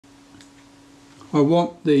I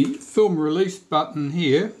want the film release button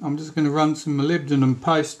here. I'm just going to run some molybdenum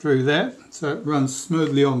paste through that so it runs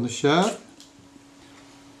smoothly on the shaft.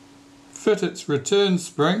 Fit its return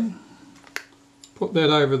spring, put that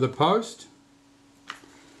over the post.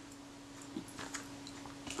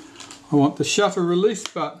 I want the shutter release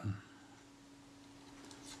button,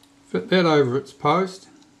 fit that over its post.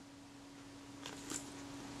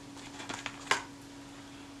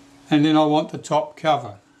 And then I want the top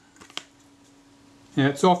cover. Now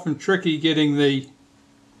it's often tricky getting the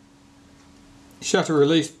shutter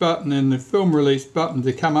release button and the film release button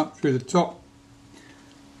to come up through the top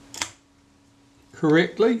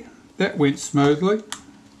correctly. That went smoothly.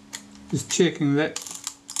 Just checking that.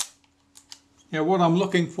 Now what I'm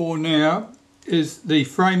looking for now is the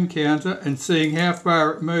frame counter and seeing how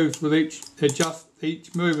far it moves with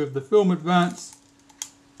each move of the film advance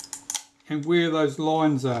and where those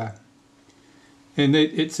lines are. And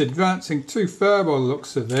it's advancing too far by the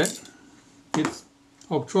looks of that.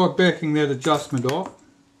 I'll try backing that adjustment off.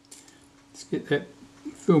 Let's get that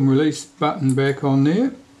film release button back on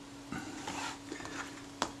there.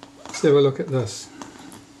 Let's have a look at this.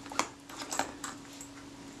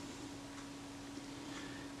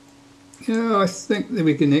 Yeah, I think that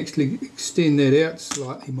we can actually extend that out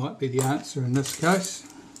slightly, might be the answer in this case.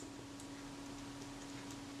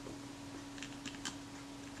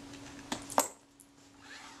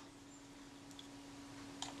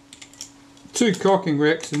 Two cocking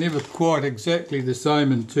racks are never quite exactly the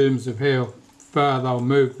same in terms of how far they'll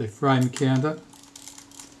move the frame counter.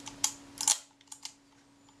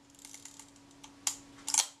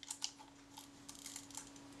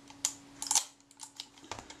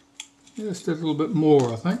 Just a little bit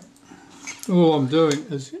more, I think. All I'm doing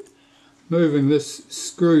is moving this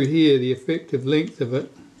screw here, the effective length of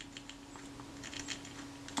it,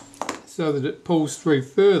 so that it pulls through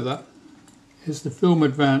further as the film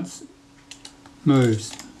advance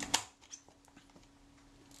moves.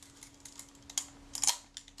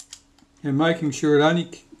 And making sure it only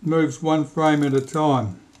moves one frame at a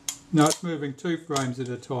time. No, it's moving 2 frames at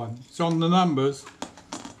a time. It's on the numbers.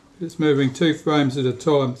 It's moving 2 frames at a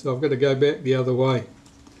time, so I've got to go back the other way.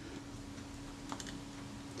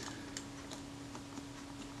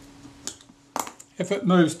 If it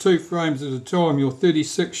moves 2 frames at a time, your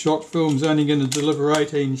 36 shot film's only going to deliver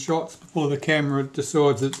 18 shots before the camera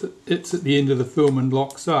decides it's at the end of the film and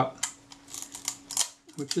locks up,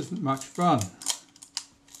 which isn't much fun.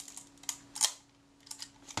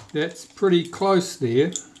 That's pretty close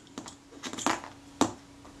there.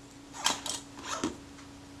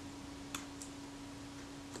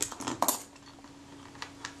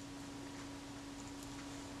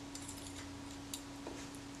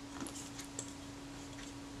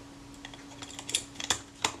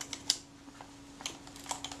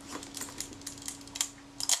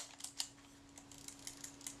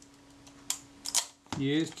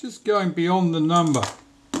 Yeah, it's just going beyond the number.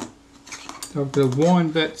 So I've got to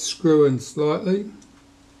wind that screw in slightly.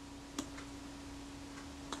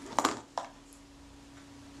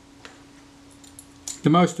 The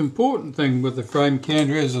most important thing with the frame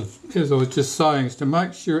counter, as I was just saying, is to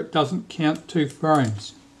make sure it doesn't count 2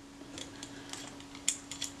 frames.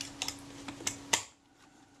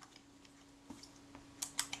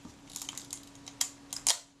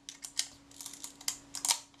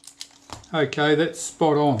 Okay, that's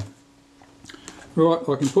spot on. Right,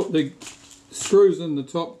 I can put the screws in the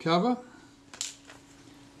top cover.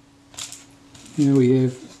 Here we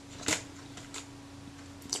have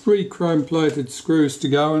 3 chrome plated screws to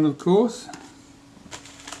go in, of course.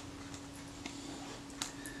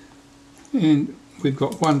 And we've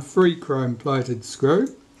got 1 free chrome plated screw,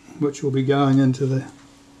 which will be going into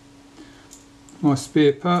my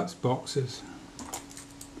spare parts boxes.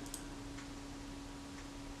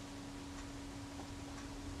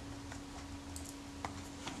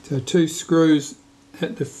 So 2 screws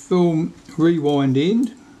at the film rewind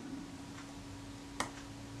end.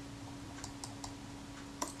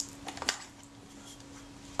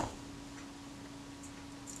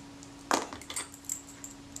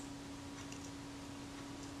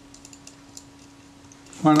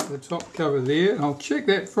 One at the top cover there. I'll check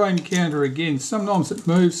that frame counter again. Sometimes it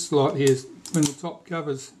moves slightly as when the top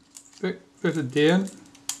cover's fitted down.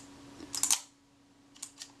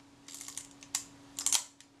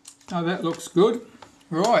 Oh, that looks good.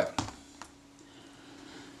 Right.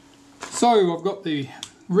 So I've got the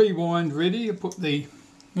rewind ready. I put the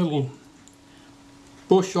little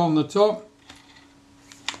bush on the top.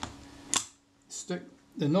 Stick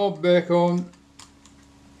the knob back on.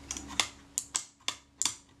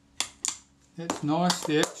 That's nice,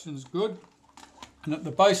 the action's good. and at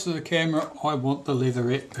the base of the camera I want the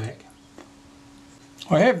leatherette back.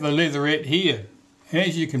 I have the leatherette here.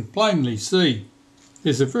 As you can plainly see,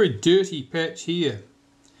 there's a very dirty patch here.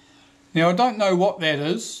 Now I don't know what that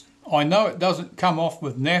is. I know it doesn't come off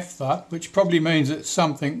with naphtha, which probably means it's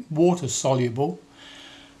something water soluble.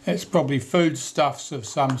 It's probably foodstuffs of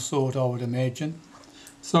some sort, I would imagine.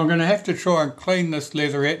 So I'm going to have to try and clean this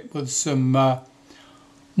leatherette with some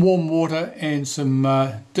warm water and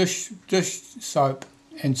some dish soap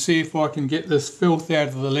and see if I can get this filth out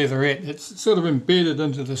of the leatherette. It's sort of embedded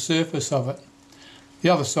into the surface of it. The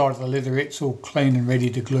other side of the leatherette's all clean and ready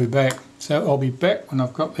to glue back. So I'll be back when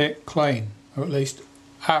I've got that clean, or at least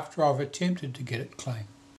after I've attempted to get it clean.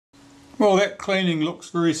 Well, that cleaning looks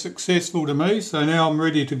very successful to me, so now I'm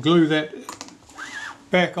ready to glue that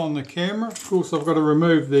back on the camera. Of course I've got to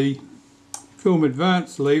remove the film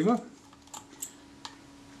advance lever.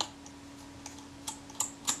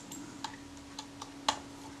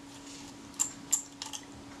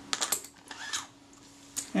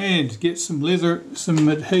 And get some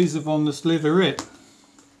adhesive on this leatherette.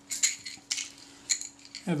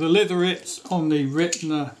 Now the leatherettes on the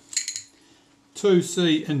Retina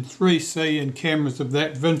IIC and 3C and cameras of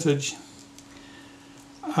that vintage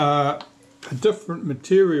are a different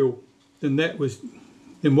material than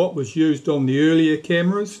what was used on the earlier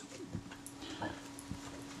cameras.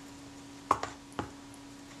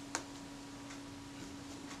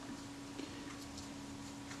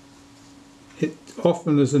 It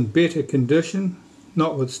often is in better condition,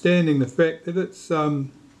 notwithstanding the fact that it's 5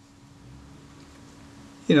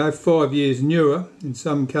 years newer in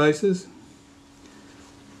some cases.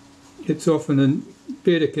 It's often in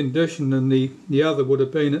better condition than the other would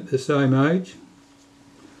have been at the same age.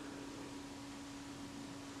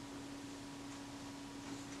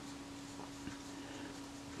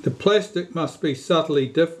 The plastic must be subtly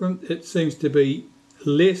different. It seems to be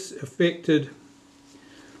less affected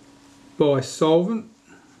by solvent,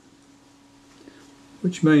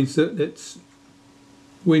 which means that it's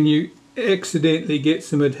when you accidentally get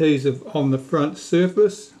some adhesive on the front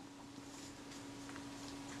surface,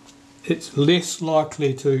 it's less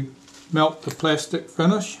likely to melt the plastic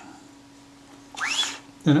finish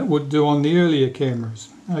than it would do on the earlier cameras.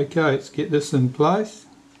 Okay, let's get this in place.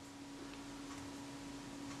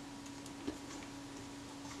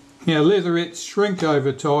 Now leatherettes shrink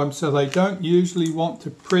over time, so they don't usually want to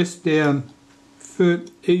press down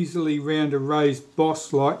easily round a raised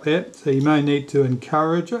boss like that, so you may need to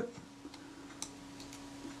encourage it.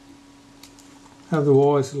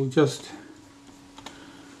 Otherwise it'll just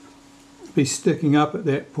be sticking up at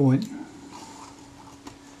that point.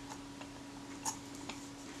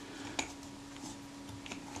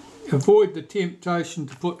 Avoid the temptation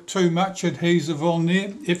to put too much adhesive on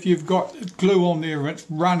there. If you've got glue on there and it's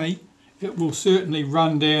runny, it will certainly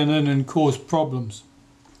run down in and cause problems.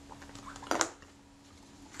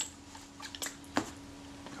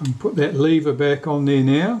 I can put that lever back on there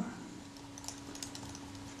now.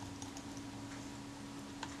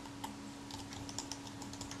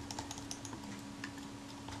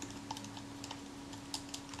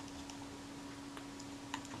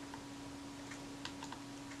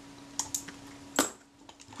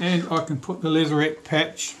 And I can put the leatherette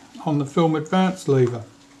patch on the film advance lever.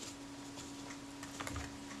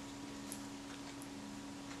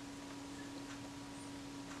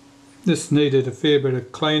 This needed a fair bit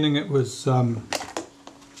of cleaning. It was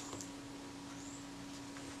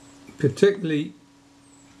particularly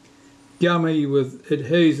gummy with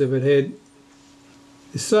adhesive. It had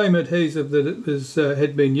the same adhesive that it was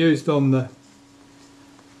had been used on the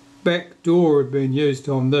back door, had been used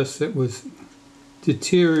on this. It was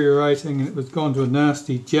deteriorating and it was gone to a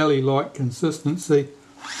nasty jelly-like consistency.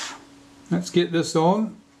 Let's get this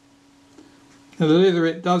on. Now the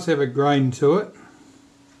leatherette does have a grain to it.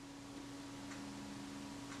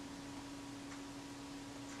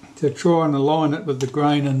 So try and align it with the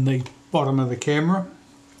grain in the bottom of the camera.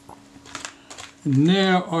 And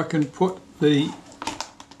now I can put the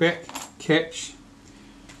back catch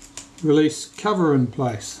release cover in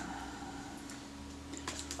place.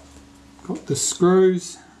 Got the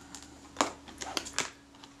screws.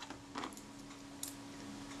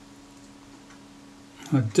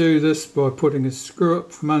 I do this by putting a screw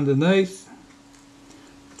up from underneath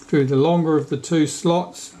through the longer of the two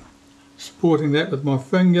slots, supporting that with my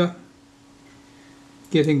finger,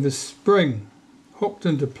 getting the spring hooked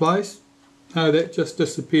into place. Oh, that just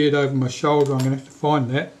disappeared over my shoulder. I'm going to have to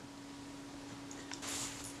find that.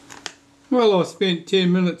 Well, I spent 10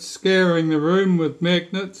 minutes scouring the room with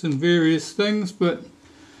magnets and various things, but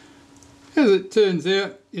as it turns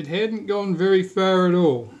out, it hadn't gone very far at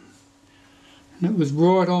all. and it was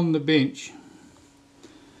right on the bench.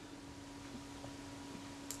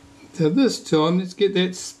 So this time let's get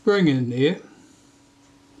that spring in there.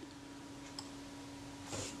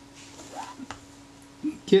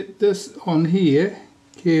 Get this on here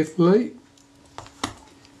carefully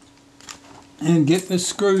and get the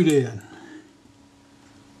screw down.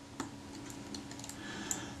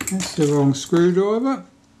 That's the wrong screwdriver.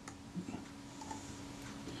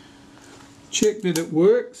 Check that it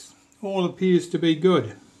works. All appears to be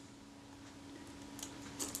good.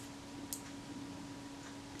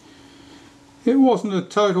 It wasn't a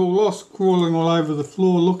total loss crawling all over the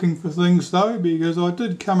floor looking for things though, because I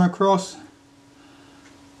did come across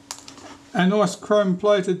a nice chrome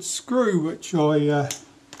plated screw which I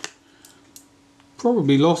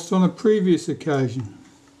probably lost on a previous occasion.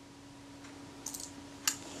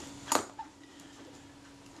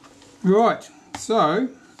 Right, so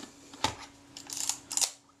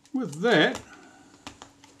with that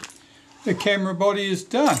the camera body is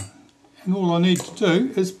done, and all I need to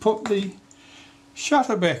do is put the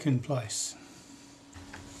shutter back in place.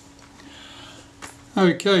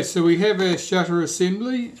 Okay, so we have our shutter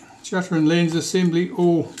assembly, shutter and lens assembly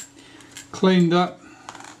all cleaned up,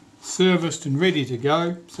 serviced and ready to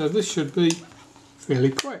go, so this should be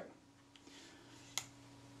fairly quick.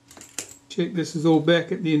 Check this is all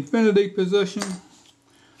back at the infinity position.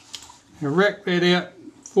 Now rack that out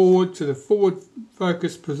forward to the forward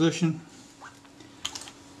focus position.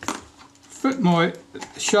 Fit my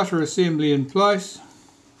shutter assembly in place.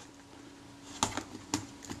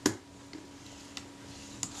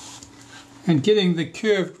 And getting the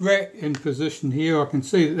curved rack in position here, I can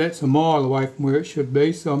see that that's a mile away from where it should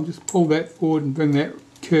be, so I'm just pull that forward and bring that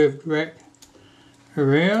curved rack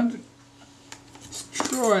around. Let's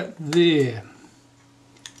try it there.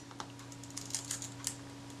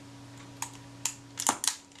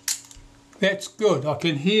 That's good. I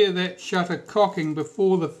can hear that shutter cocking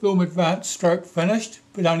before the film advance stroke finished,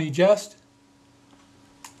 but only just.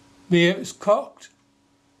 There it's cocked.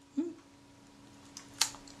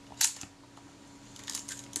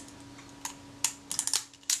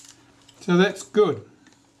 So that's good.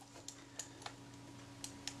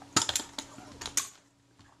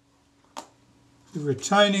 The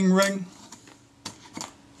retaining ring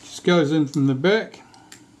just goes in from the back.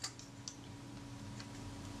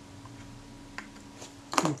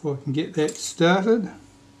 If I can get that started,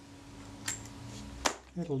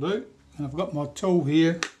 that'll do. And I've got my tool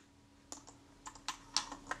here.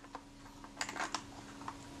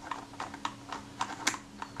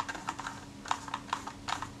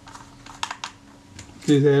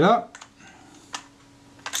 Do that up,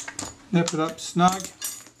 nip it up snug.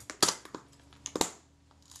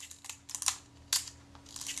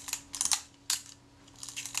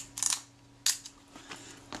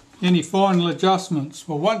 Any final adjustments?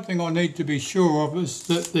 Well, one thing I need to be sure of is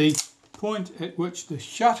that the point at which the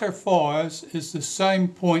shutter fires is the same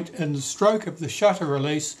point in the stroke of the shutter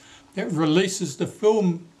release that releases the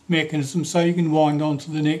film mechanism so you can wind on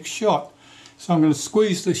to the next shot. So I'm going to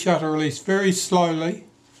squeeze the shutter release very slowly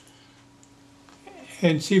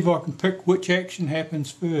and see if I can pick which action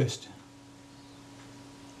happens first.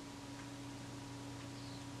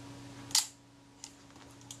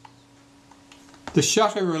 The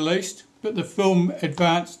shutter released, but the film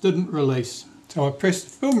advance didn't release. So I press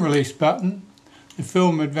the film release button, the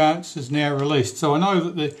film advance is now released. So I know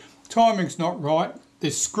that the timing's not right.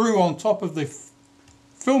 The screw on top of the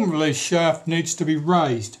film release shaft needs to be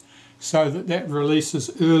raised so that that releases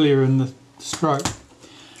earlier in the stroke.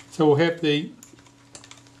 So we'll have the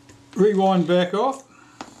rewind back off.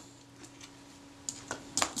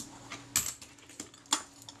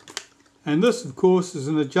 And this of course is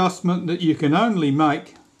an adjustment that you can only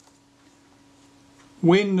make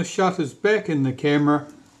when the shutter's back in the camera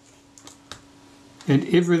and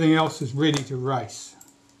everything else is ready to race.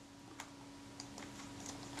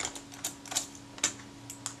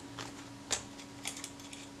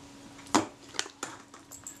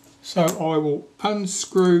 So I will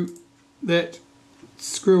unscrew that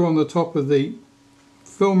screw on the top of the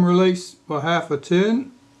film release by half a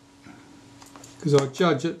turn, because I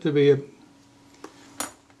judge it to be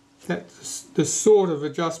that's the sort of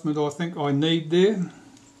adjustment I think I need there.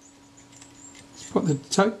 Let's put the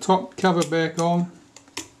top cover back on.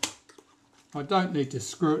 I don't need to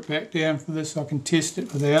screw it back down for this, I can test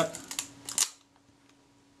it without.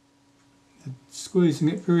 Squeezing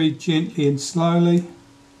it very gently and slowly.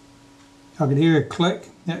 I could hear a click,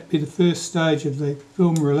 that'd be the first stage of the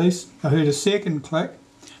film release. I heard a second click,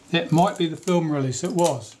 that might be the film release, it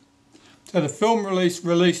was. So the film release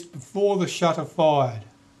released before the shutter fired.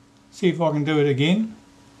 See if I can do it again.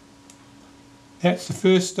 That's the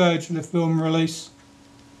first stage of the film release,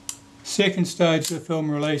 second stage of the film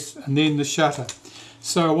release, and then the shutter.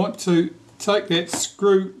 So I want to take that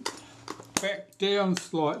screw back down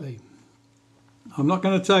slightly. I'm not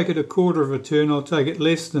going to take it a quarter of a turn, I'll take it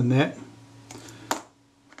less than that,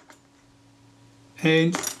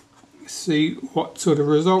 and see what sort of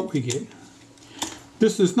result we get.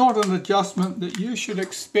 This is not an adjustment that you should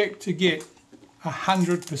expect to get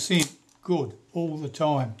 100% good all the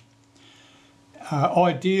time.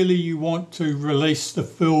 Ideally you want to release the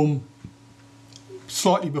film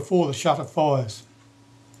slightly before the shutter fires.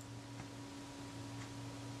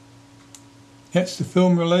 That's the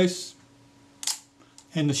film release,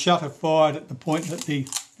 and the shutter fired at the point that the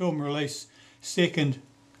film release second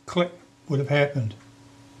click would have happened.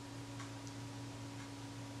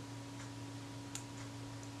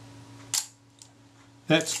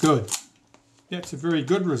 That's good. That's a very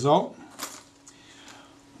good result.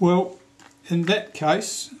 Well, in that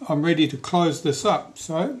case, I'm ready to close this up.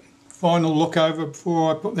 So, final look over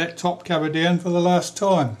before I put that top cover down for the last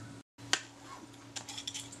time.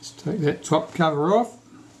 Let's take that top cover off.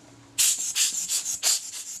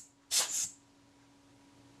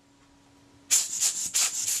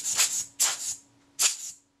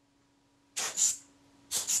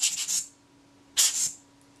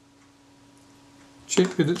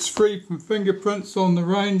 Check that it's free from fingerprints on the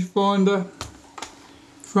rangefinder,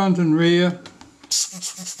 front and rear.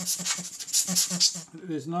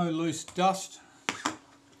 There's no loose dust.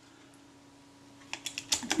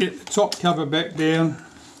 Get the top cover back down.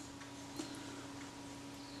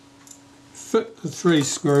 Fit the 3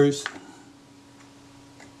 screws.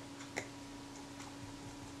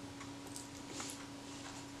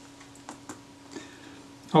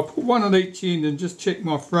 I'll put one at each end and just check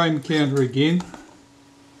my frame counter again.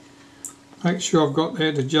 Make sure I've got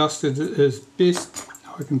that adjusted as best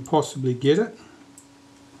I can possibly get it.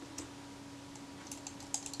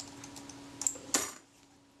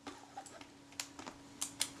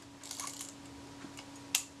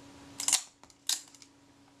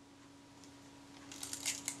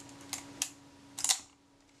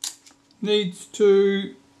 Needs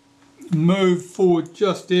to move forward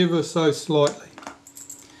just ever so slightly.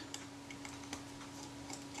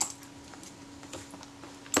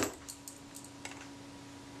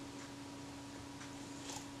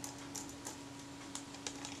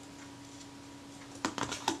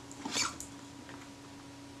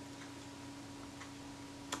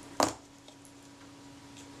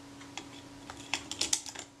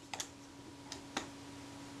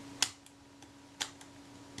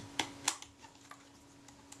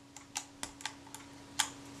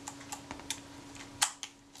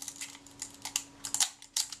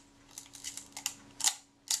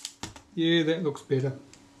 Yeah, that looks better.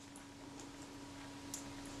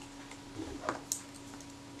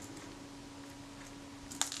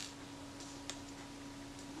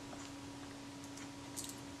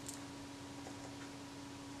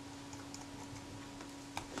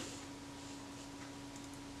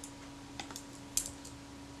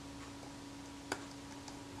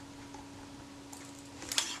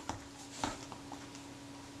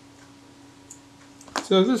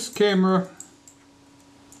 So this camera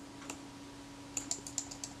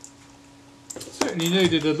certainly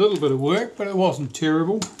needed a little bit of work, but it wasn't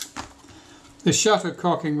terrible. The shutter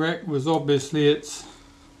cocking rack was obviously its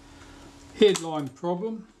headline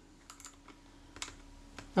problem.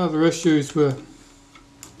 Other issues were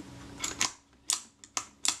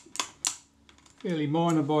fairly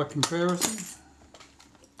minor by comparison.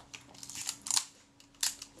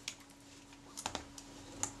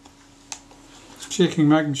 Checking,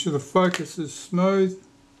 making sure the focus is smooth.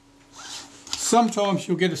 Sometimes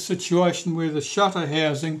you'll get a situation where the shutter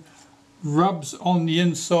housing rubs on the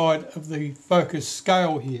inside of the focus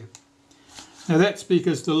scale here. Now that's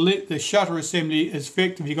because the shutter assembly is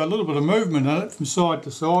effective. You've got a little bit of movement in it from side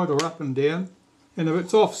to side or up and down, and if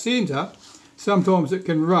it's off centre, sometimes it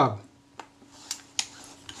can rub.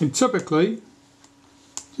 And typically,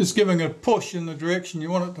 just giving it a push in the direction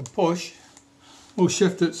you want it to push will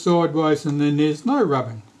shift it sideways, and then there's no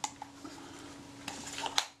rubbing.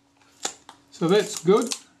 So that's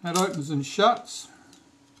good. That opens and shuts.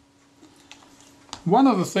 One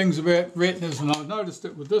of the things about Retinas, and I've noticed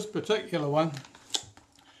it with this particular one,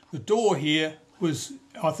 the door here was,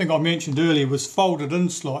 I think I mentioned earlier, was folded in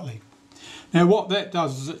slightly. Now what that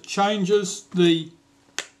does is it changes the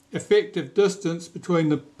effective distance between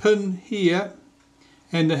the pin here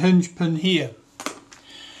and the hinge pin here.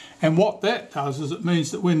 And what that does is it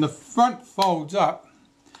means that when the front folds up,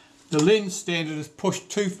 the lens standard is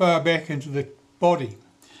pushed too far back into the body.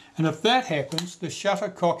 And if that happens, the shutter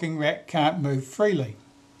cocking rack can't move freely.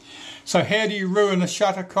 So how do you ruin a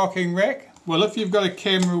shutter cocking rack? Well, if you've got a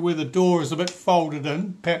camera where the door is a bit folded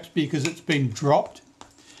in, perhaps because it's been dropped,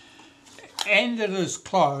 and it is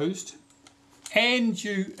closed, and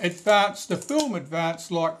you advance the film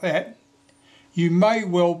like that, you may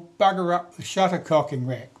well bugger up the shutter cocking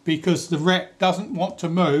rack, because the rack doesn't want to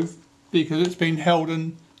move because it's been held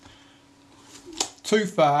in too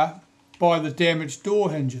far by the damaged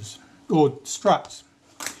door hinges or struts.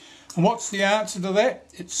 And what's the answer to that?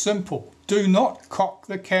 It's simple. Do not cock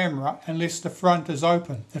the camera unless the front is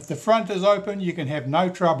open. If the front is open, you can have no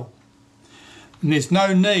trouble. And there's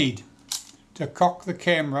no need to cock the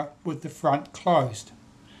camera with the front closed.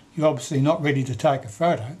 You're obviously not ready to take a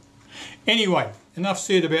photo. Anyway, enough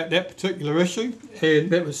said about that particular issue,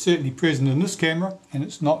 and that was certainly present in this camera, and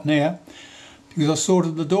it's not now because I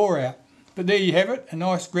sorted the door out. But there you have it, a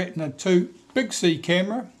nice Retina 2 Big C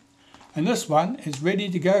camera, and this one is ready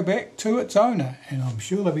to go back to its owner, and I'm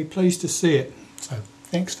sure they'll be pleased to see it. So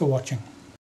thanks for watching.